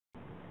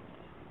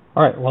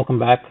All right, welcome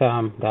back,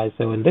 guys.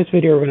 So in this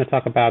video, we're going to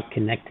talk about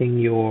connecting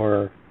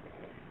your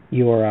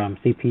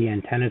CPE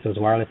antennas, those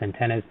wireless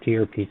antennas, to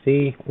your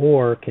PC,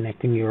 or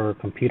connecting your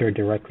computer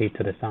directly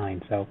to the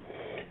sign. So,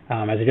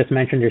 as I just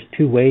mentioned, there's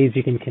two ways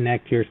you can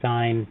connect your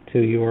sign to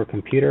your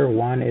computer.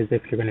 One is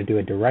if you're going to do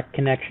a direct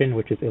connection,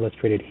 which is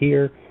illustrated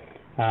here.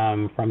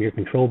 From your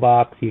control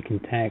box, you can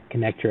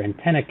connect your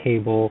antenna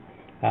cable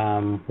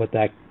with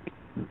that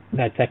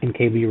second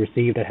cable you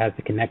received that has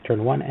the connector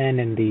on one end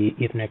and the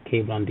Ethernet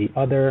cable on the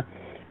other.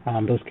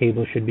 Those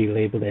cables should be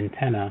labeled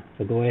antenna.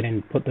 So go ahead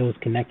and put those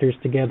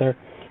connectors together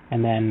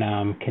and then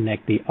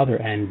connect the other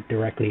end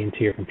directly into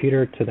your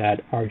computer to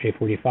that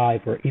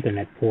RJ45 or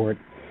Ethernet port.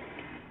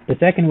 The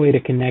second way to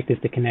connect is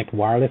to connect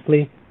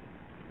wirelessly.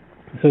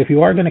 So if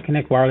you are going to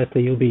connect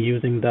wirelessly, you'll be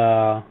using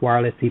the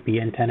wireless CPE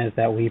antennas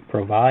that we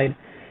provide.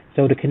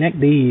 So to connect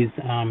these,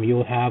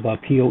 you'll have a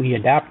PoE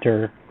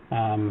adapter.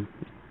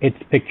 It's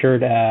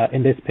pictured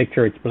in this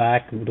picture, it's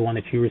black. The one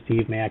that you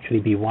received may actually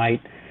be white.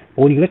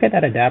 But when you look at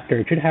that adapter,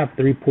 it should have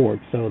 3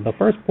 ports. So the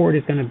first port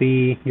is going to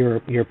be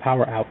your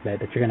power outlet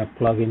that you're going to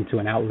plug into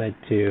an outlet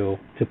to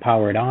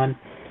power it on.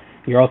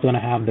 You're also going to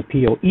have the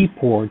PoE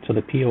port. So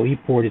the PoE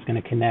port is going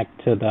to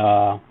connect to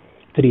the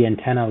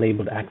antenna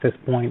labeled access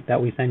point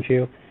that we sent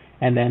you.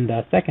 And then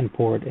the second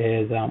port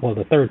is,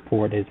 the third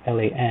port is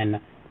LAN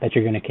that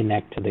you're going to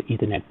connect to the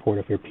Ethernet port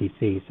of your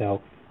PC.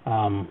 So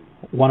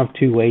one of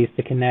two ways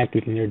to connect.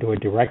 We can either do a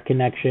direct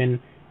connection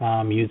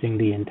using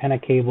the antenna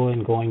cable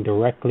and going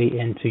directly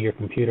into your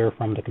computer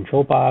from the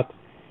control box.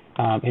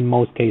 In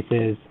most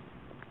cases,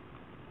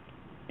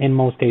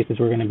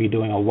 we're going to be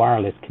doing a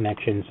wireless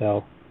connection.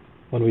 So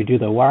when we do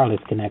the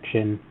wireless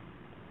connection,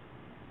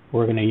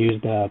 we're going to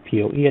use the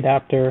PoE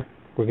adapter.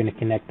 We're going to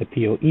connect the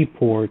PoE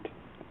port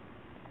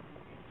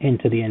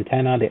into the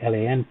antenna, the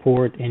LAN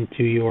port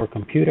into your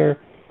computer,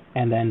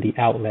 and then the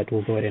outlet,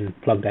 we'll go ahead and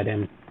plug that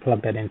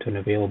into an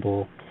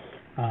available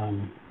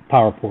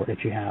power port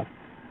that you have.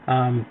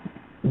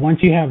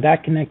 Once you have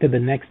that connected, the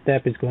next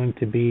step is going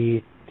to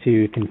be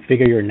to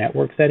configure your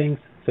network settings.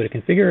 So to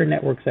configure your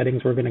network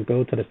settings, we're going to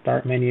go to the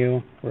start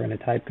menu. We're going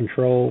to type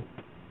control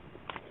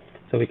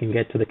so we can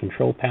get to the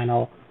control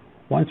panel.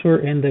 Once we're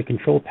in the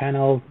control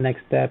panel,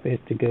 next step is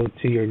to go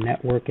to your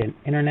network and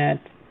internet.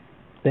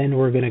 Then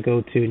we're going to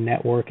go to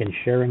network and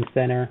sharing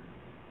center.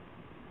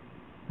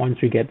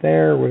 Once we get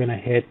there, we're going to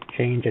hit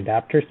change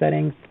adapter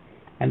settings.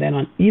 And then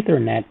on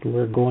Ethernet,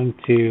 we're going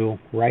to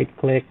right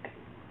click,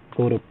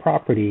 go to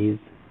properties.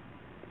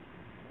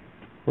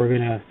 We're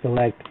going to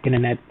select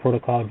Internet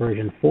Protocol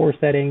version 4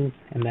 settings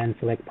and then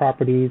select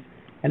properties.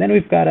 And then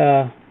we've got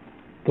to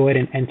go ahead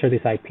and enter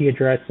this IP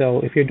address.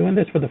 So if you're doing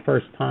this for the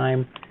first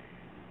time,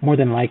 more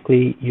than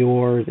likely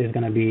yours is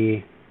going to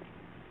be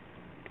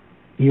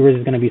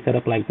set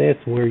up like this,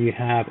 where you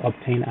have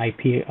obtain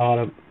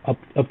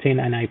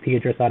an IP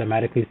address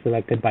automatically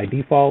selected by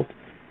default.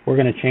 We're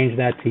going to change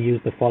that to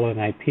use the following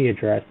IP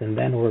address, and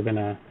then we're going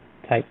to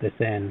type this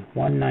in: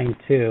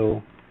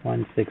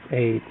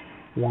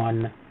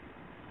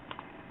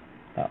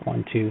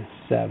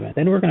 192.168.1.127.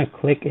 Then we're going to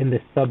click in the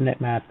subnet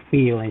mask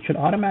field, and it should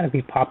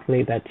automatically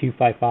populate that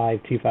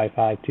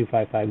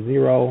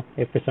 255.255.255.0.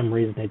 If for some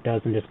reason it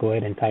doesn't, just go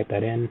ahead and type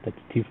that in. That's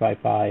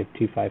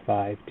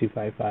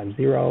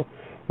 255.255.255.0.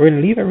 We're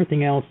going to leave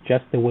everything else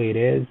just the way it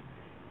is.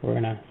 We're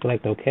going to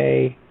select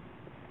OK,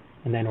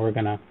 and then we're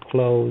going to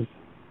close.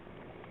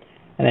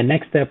 And then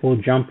next step, we'll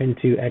jump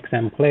into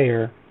XM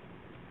Player.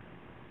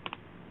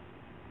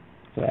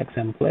 So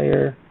XM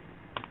Player,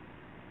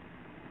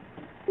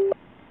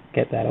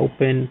 get that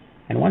open.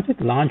 And once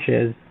it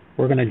launches,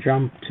 we're going to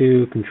jump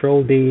to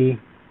Control D,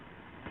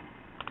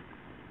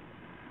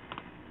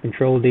 and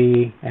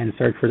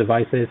search for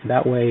devices.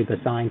 That way the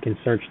sign can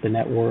search the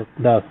network,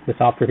 the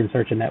software can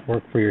search the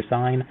network for your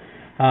sign.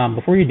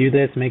 Before you do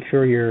this, make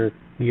sure your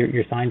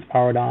sign's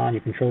powered on,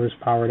 your controller's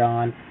powered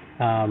on.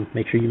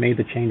 Make sure you made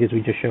the changes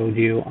we just showed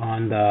you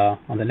on the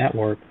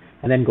network,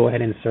 and then go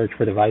ahead and search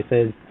for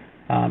devices.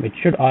 It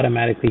should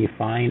automatically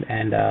find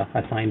and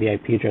assign the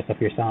IP address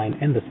of your sign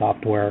in the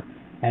software.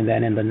 And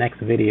then in the next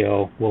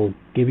video, we'll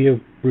give you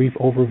a brief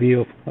overview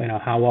of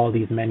how all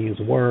these menus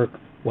work,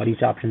 what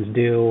each options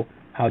do,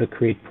 how to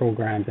create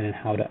programs, and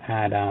how to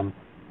add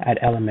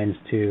elements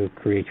to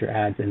create your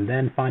ads, and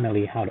then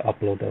finally how to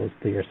upload those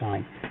to your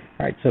sign.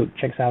 All right, so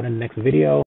check us out in the next video.